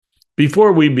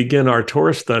Before we begin our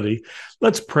Torah study,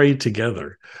 let's pray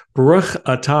together. Baruch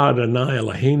atah Adonai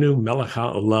Eloheinu melech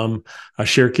haolam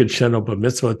asher kidshenu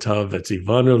b'mitzvotav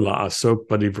etzivanu la'asok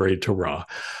b'divrei Torah.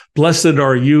 Blessed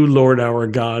are you, Lord our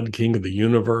God, King of the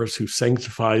universe, who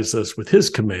sanctifies us with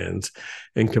his commands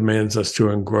and commands us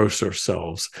to engross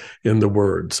ourselves in the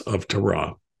words of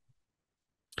Torah.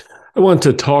 I want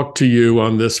to talk to you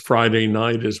on this Friday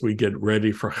night as we get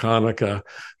ready for Hanukkah.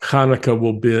 Hanukkah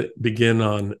will begin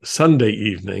on Sunday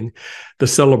evening. The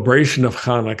celebration of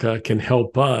Hanukkah can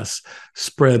help us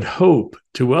spread hope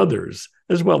to others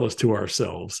as well as to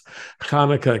ourselves.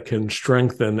 Hanukkah can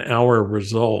strengthen our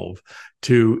resolve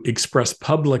to express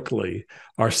publicly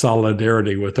our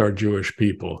solidarity with our Jewish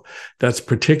people. That's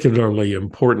particularly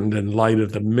important in light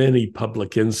of the many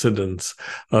public incidents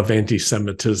of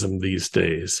anti-Semitism these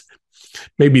days.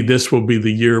 Maybe this will be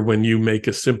the year when you make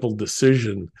a simple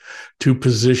decision to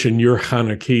position your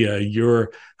Hanukkah,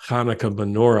 your Hanukkah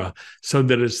menorah, so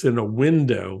that it's in a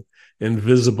window and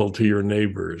visible to your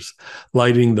neighbors.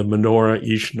 Lighting the menorah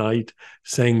each night,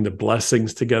 saying the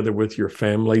blessings together with your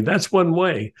family. That's one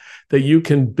way that you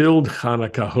can build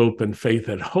Hanukkah hope and faith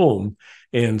at home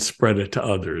and spread it to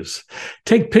others.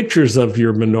 Take pictures of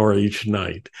your menorah each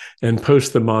night and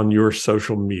post them on your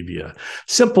social media.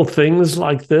 Simple things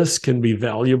like this can be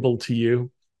valuable to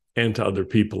you and to other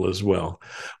people as well.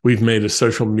 We've made a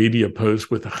social media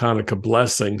post with a Hanukkah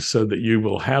blessing so that you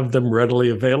will have them readily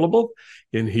available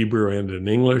in Hebrew and in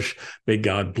English. May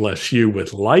God bless you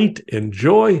with light and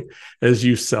joy as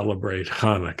you celebrate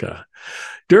Hanukkah.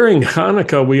 During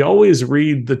Hanukkah, we always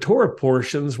read the Torah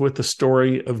portions with the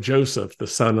story of Joseph, the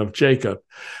son of Jacob.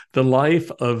 The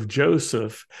life of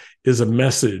Joseph is a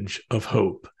message of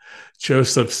hope.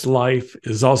 Joseph's life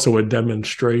is also a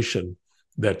demonstration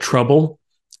that trouble,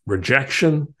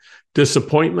 rejection,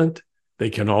 disappointment, they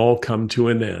can all come to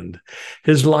an end.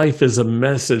 His life is a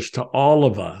message to all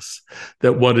of us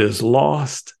that what is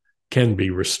lost can be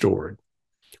restored.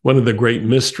 One of the great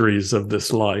mysteries of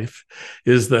this life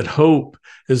is that hope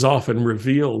is often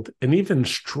revealed and even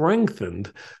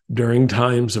strengthened during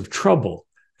times of trouble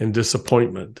and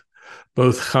disappointment.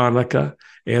 Both Hanukkah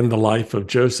and the life of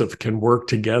Joseph can work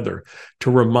together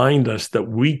to remind us that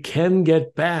we can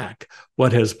get back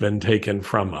what has been taken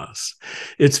from us.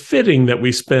 It's fitting that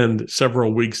we spend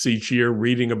several weeks each year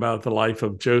reading about the life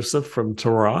of Joseph from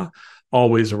Torah,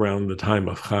 always around the time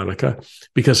of Hanukkah,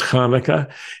 because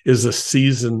Hanukkah is a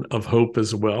season of hope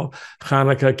as well.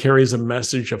 Hanukkah carries a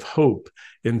message of hope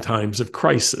in times of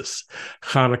crisis.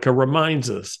 Hanukkah reminds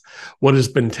us what has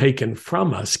been taken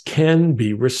from us can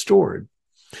be restored.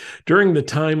 During the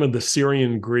time of the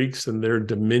Syrian Greeks and their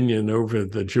dominion over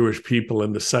the Jewish people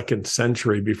in the 2nd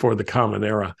century before the Common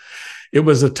Era, it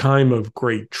was a time of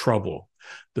great trouble.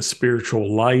 The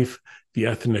spiritual life, the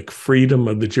ethnic freedom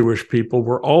of the Jewish people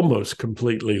were almost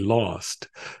completely lost.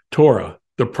 Torah,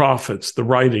 the prophets, the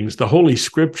writings, the Holy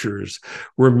Scriptures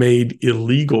were made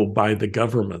illegal by the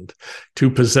government. To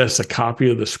possess a copy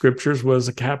of the Scriptures was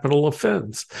a capital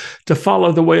offense. To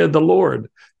follow the way of the Lord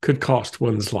could cost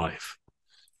one's life.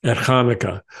 At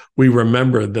Hanukkah, we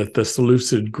remember that the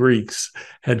Seleucid Greeks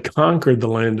had conquered the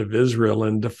land of Israel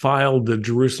and defiled the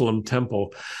Jerusalem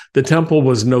temple. The temple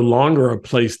was no longer a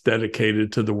place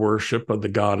dedicated to the worship of the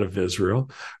God of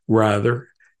Israel. Rather,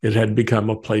 it had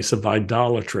become a place of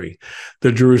idolatry.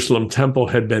 The Jerusalem temple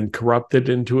had been corrupted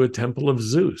into a temple of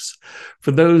Zeus.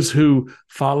 For those who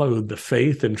followed the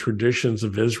faith and traditions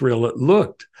of Israel, it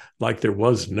looked like there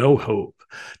was no hope,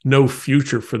 no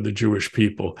future for the Jewish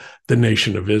people, the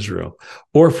nation of Israel,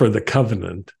 or for the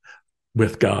covenant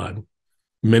with God.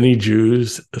 Many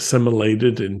Jews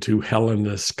assimilated into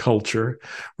Hellenist culture.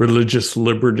 Religious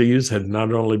liberties had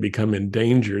not only become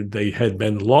endangered, they had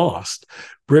been lost.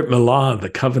 Brit Milah, the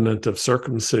covenant of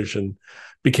circumcision,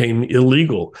 became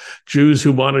illegal. Jews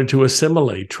who wanted to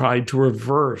assimilate tried to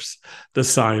reverse the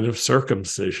sign of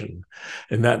circumcision,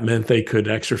 and that meant they could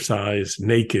exercise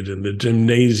naked in the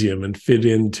gymnasium and fit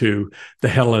into the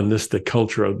Hellenistic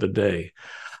culture of the day.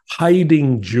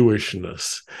 Hiding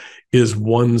Jewishness is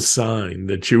one sign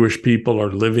that Jewish people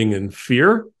are living in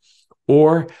fear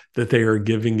or that they are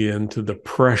giving in to the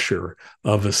pressure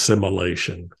of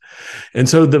assimilation. And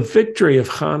so the victory of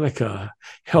Hanukkah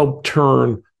helped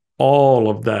turn all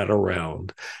of that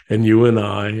around. And you and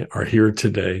I are here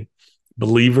today,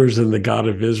 believers in the God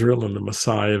of Israel and the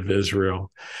Messiah of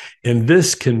Israel. And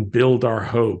this can build our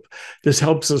hope. This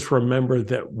helps us remember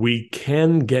that we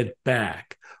can get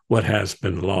back what has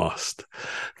been lost.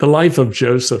 The life of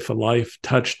Joseph, a life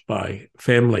touched by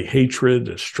family hatred,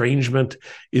 estrangement,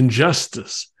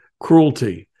 injustice,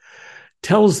 cruelty,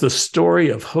 tells the story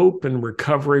of hope and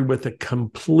recovery with a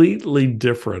completely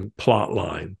different plot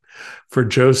line. For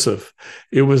Joseph,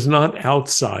 it was not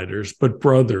outsiders, but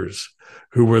brothers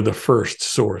who were the first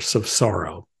source of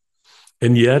sorrow.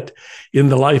 And yet, in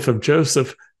the life of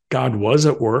Joseph, God was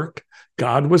at work.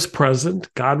 God was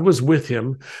present. God was with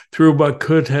him through what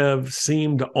could have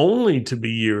seemed only to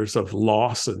be years of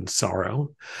loss and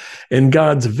sorrow. And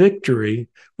God's victory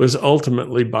was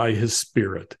ultimately by his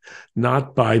Spirit,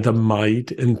 not by the might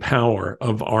and power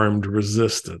of armed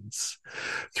resistance.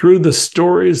 Through the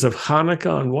stories of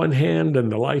Hanukkah on one hand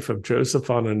and the life of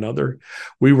Joseph on another,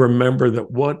 we remember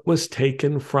that what was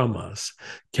taken from us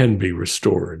can be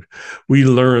restored. We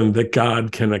learn that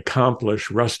God can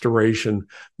accomplish restoration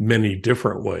many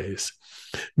different ways.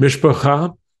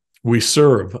 Mishpacha, we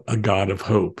serve a God of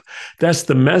hope. That's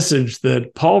the message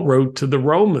that Paul wrote to the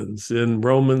Romans in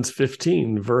Romans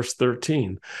 15, verse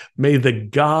 13. May the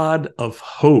God of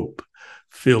hope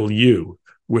fill you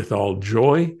with all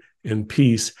joy and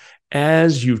peace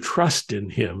as you trust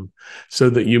in him, so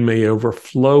that you may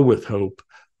overflow with hope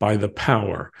by the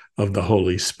power of the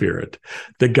Holy Spirit.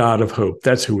 The God of hope,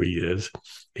 that's who he is.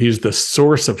 He's the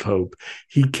source of hope.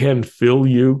 He can fill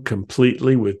you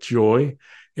completely with joy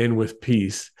and with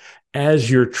peace as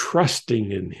you're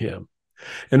trusting in him.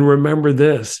 And remember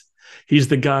this, he's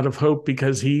the God of hope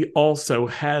because he also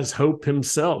has hope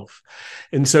himself.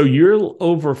 And so you'll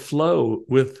overflow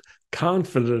with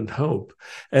confident hope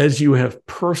as you have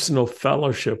personal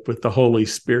fellowship with the Holy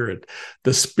Spirit.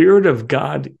 The Spirit of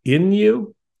God in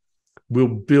you will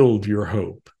build your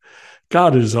hope.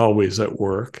 God is always at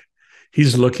work.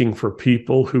 He's looking for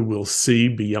people who will see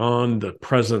beyond the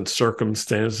present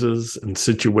circumstances and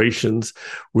situations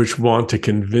which want to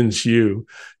convince you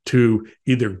to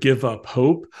either give up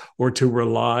hope or to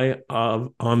rely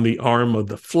on the arm of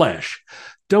the flesh.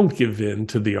 Don't give in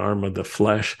to the arm of the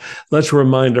flesh. Let's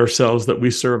remind ourselves that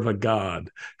we serve a God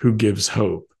who gives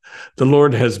hope. The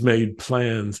Lord has made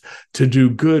plans to do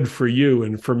good for you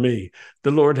and for me.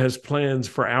 The Lord has plans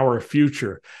for our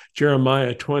future.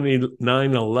 Jeremiah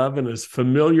 29:11 is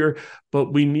familiar,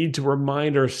 but we need to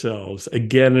remind ourselves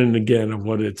again and again of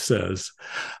what it says.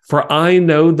 For I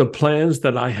know the plans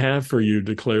that I have for you,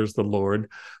 declares the Lord,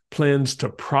 plans to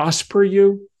prosper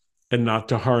you and not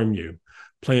to harm you,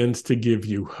 plans to give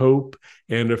you hope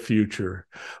and a future.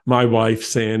 My wife,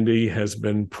 Sandy, has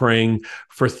been praying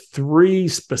for 3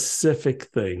 specific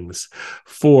things: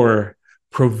 for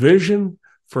provision,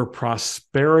 for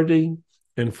prosperity,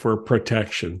 and for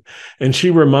protection. And she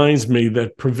reminds me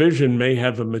that provision may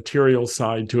have a material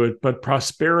side to it, but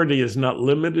prosperity is not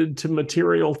limited to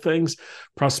material things.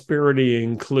 Prosperity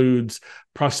includes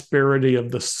prosperity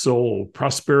of the soul,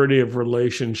 prosperity of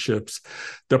relationships,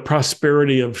 the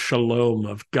prosperity of shalom,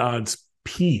 of God's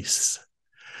peace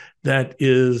that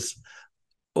is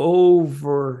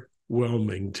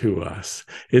overwhelming to us.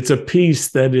 It's a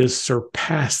peace that is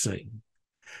surpassing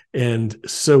and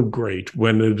so great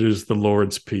when it is the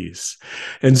Lord's peace.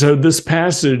 And so this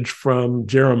passage from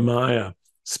Jeremiah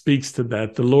speaks to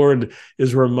that. The Lord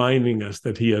is reminding us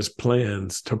that he has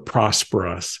plans to prosper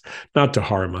us, not to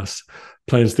harm us,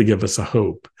 plans to give us a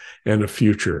hope and a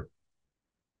future.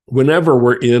 Whenever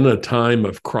we're in a time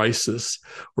of crisis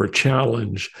or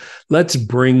challenge, let's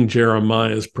bring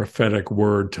Jeremiah's prophetic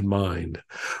word to mind.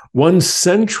 One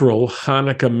central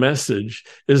Hanukkah message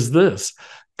is this: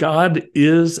 God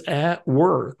is at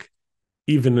work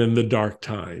even in the dark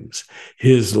times.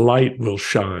 His light will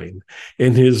shine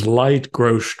and his light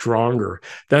grows stronger.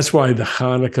 That's why the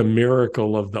Hanukkah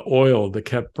miracle of the oil that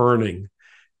kept burning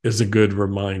is a good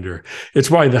reminder. It's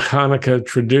why the Hanukkah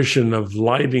tradition of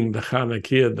lighting the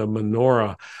Hanukkah, the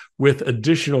menorah, with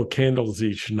additional candles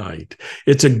each night.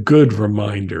 It's a good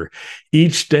reminder.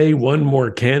 Each day, one more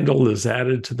candle is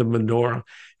added to the menorah,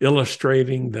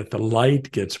 illustrating that the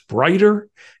light gets brighter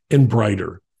and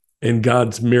brighter, and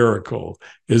God's miracle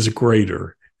is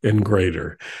greater and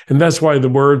greater. And that's why the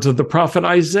words of the prophet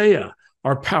Isaiah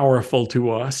are powerful to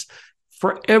us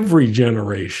for every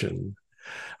generation.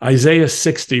 Isaiah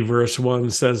 60, verse 1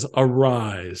 says,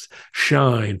 "Arise,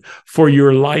 shine, for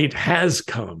your light has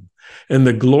come, and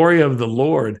the glory of the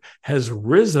Lord has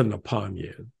risen upon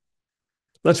you."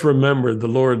 Let's remember the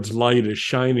Lord's light is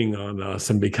shining on us,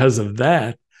 and because of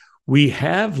that, we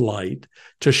have light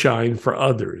to shine for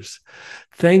others.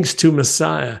 Thanks to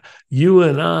Messiah, you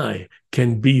and I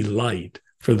can be light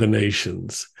for the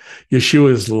nations.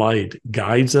 Yeshua's light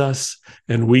guides us,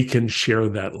 and we can share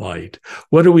that light.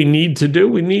 What do we need to do?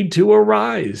 We need to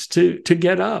arise, to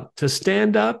get up, to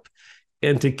stand up,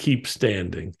 and to keep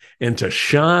standing, and to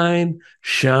shine,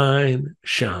 shine,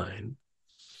 shine.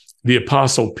 The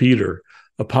Apostle Peter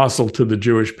apostle to the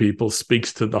Jewish people,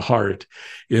 speaks to the heart.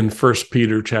 In 1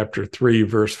 Peter chapter 3,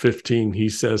 verse 15, he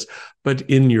says, "But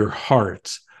in your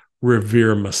hearts,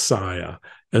 revere Messiah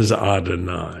as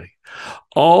Adonai."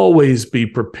 Always be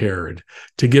prepared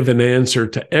to give an answer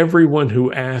to everyone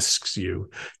who asks you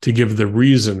to give the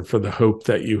reason for the hope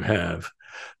that you have.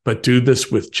 But do this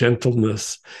with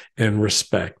gentleness and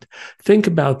respect. Think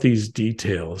about these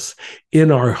details.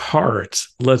 In our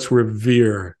hearts, let's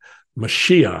revere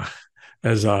Mashiach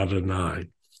as Adonai.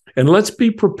 And let's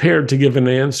be prepared to give an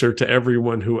answer to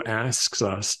everyone who asks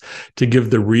us to give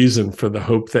the reason for the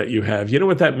hope that you have. You know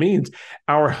what that means?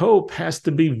 Our hope has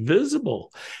to be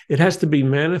visible. It has to be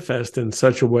manifest in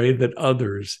such a way that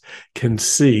others can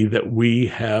see that we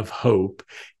have hope,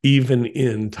 even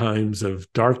in times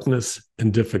of darkness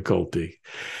and difficulty.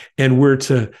 And we're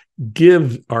to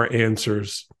give our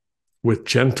answers with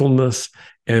gentleness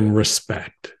and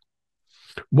respect.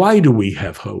 Why do we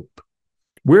have hope?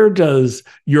 Where does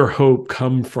your hope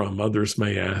come from? Others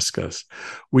may ask us.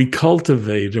 We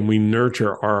cultivate and we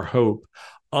nurture our hope.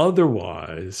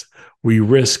 Otherwise, we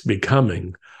risk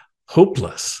becoming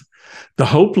hopeless. The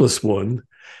hopeless one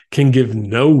can give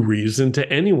no reason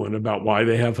to anyone about why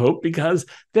they have hope because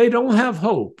they don't have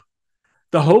hope.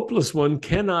 The hopeless one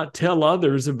cannot tell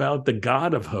others about the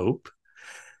God of hope.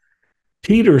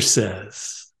 Peter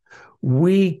says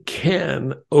we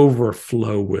can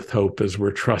overflow with hope as we're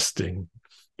trusting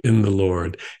in the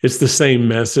Lord. It's the same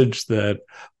message that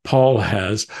Paul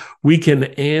has. We can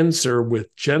answer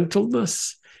with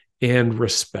gentleness and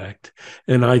respect.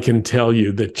 And I can tell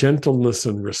you that gentleness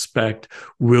and respect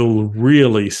will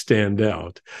really stand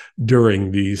out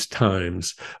during these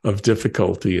times of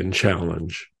difficulty and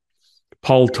challenge.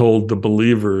 Paul told the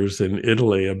believers in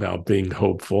Italy about being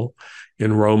hopeful.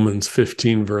 In Romans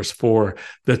 15, verse 4,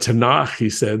 the Tanakh, he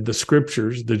said, the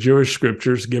scriptures, the Jewish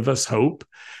scriptures, give us hope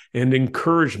and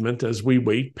encouragement as we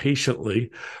wait patiently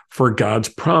for God's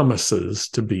promises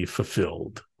to be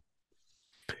fulfilled.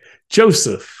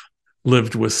 Joseph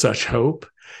lived with such hope.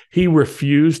 He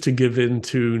refused to give in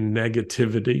to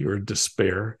negativity or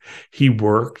despair. He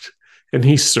worked and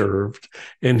he served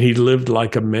and he lived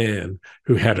like a man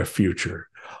who had a future.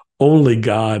 Only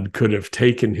God could have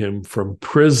taken him from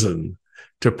prison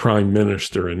to prime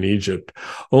minister in Egypt.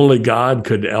 Only God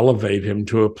could elevate him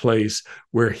to a place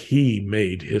where he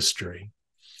made history.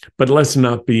 But let's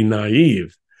not be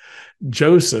naive.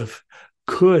 Joseph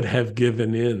could have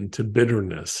given in to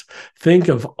bitterness. Think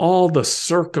of all the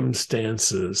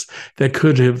circumstances that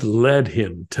could have led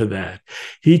him to that.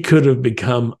 He could have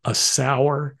become a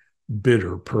sour,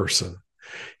 bitter person.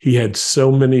 He had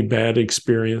so many bad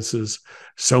experiences,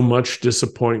 so much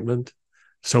disappointment,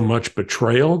 so much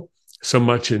betrayal, so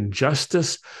much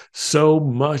injustice, so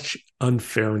much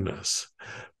unfairness.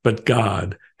 But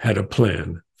God had a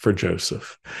plan for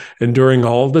Joseph. And during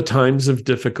all the times of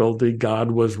difficulty,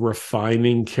 God was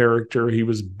refining character. He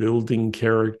was building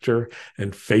character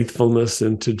and faithfulness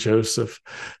into Joseph.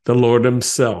 The Lord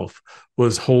himself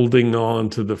was holding on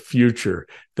to the future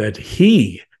that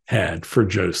he had for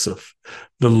Joseph.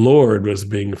 The Lord was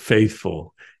being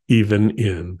faithful even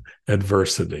in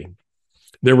adversity.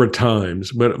 There were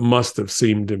times when it must have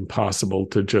seemed impossible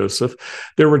to Joseph.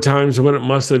 There were times when it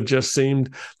must have just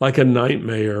seemed like a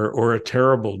nightmare or a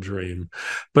terrible dream.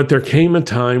 But there came a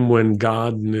time when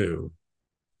God knew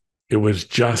it was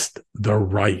just the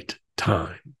right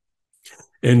time.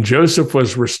 And Joseph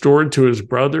was restored to his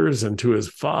brothers and to his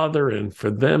father, and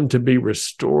for them to be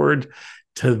restored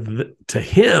to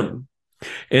him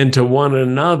and to one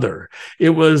another.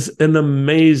 It was an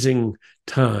amazing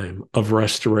time of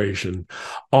restoration.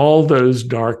 All those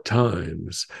dark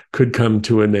times could come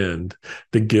to an end.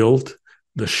 The guilt,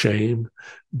 the shame,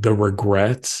 the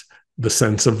regrets, the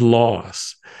sense of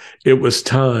loss. It was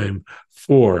time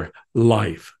for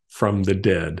life from the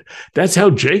dead. That's how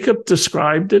Jacob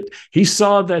described it. He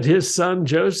saw that his son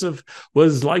Joseph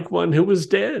was like one who was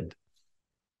dead,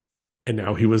 and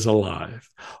now he was alive.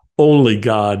 Only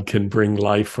God can bring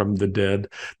life from the dead.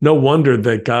 No wonder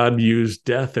that God used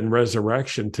death and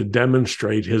resurrection to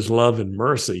demonstrate his love and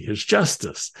mercy, his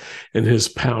justice, and his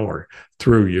power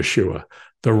through Yeshua.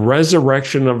 The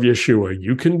resurrection of Yeshua,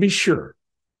 you can be sure,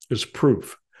 is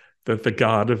proof that the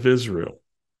God of Israel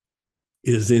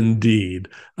is indeed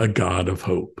a God of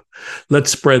hope.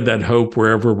 Let's spread that hope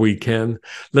wherever we can.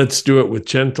 Let's do it with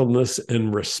gentleness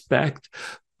and respect,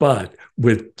 but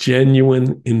with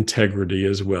genuine integrity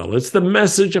as well. It's the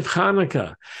message of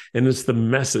Hanukkah, and it's the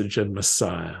message of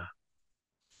Messiah.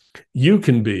 You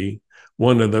can be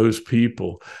one of those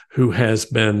people who has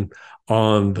been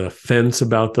on the fence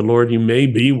about the Lord. You may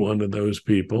be one of those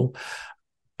people.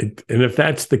 And if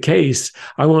that's the case,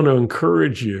 I want to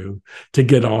encourage you to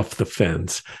get off the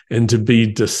fence and to be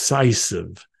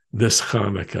decisive this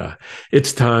Hanukkah.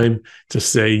 It's time to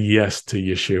say yes to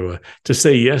Yeshua,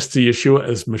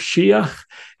 as Mashiach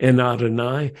and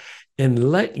Adonai,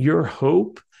 and let your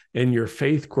hope and your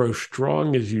faith grow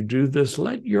strong as you do this.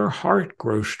 Let your heart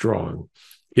grow strong.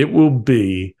 It will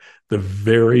be the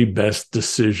very best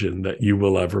decision that you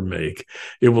will ever make.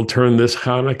 It will turn this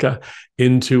Hanukkah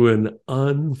into an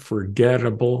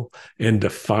unforgettable and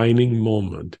defining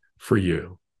moment for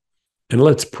you. And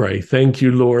let's pray. Thank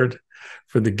you, Lord,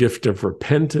 for the gift of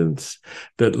repentance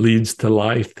that leads to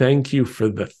life. Thank you for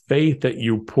the faith that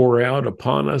you pour out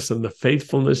upon us and the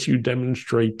faithfulness you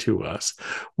demonstrate to us.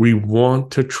 We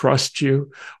want to trust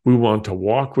you. We want to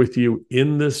walk with you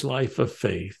in this life of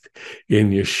faith.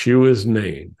 In Yeshua's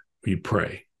name, we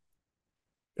pray.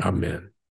 Amen.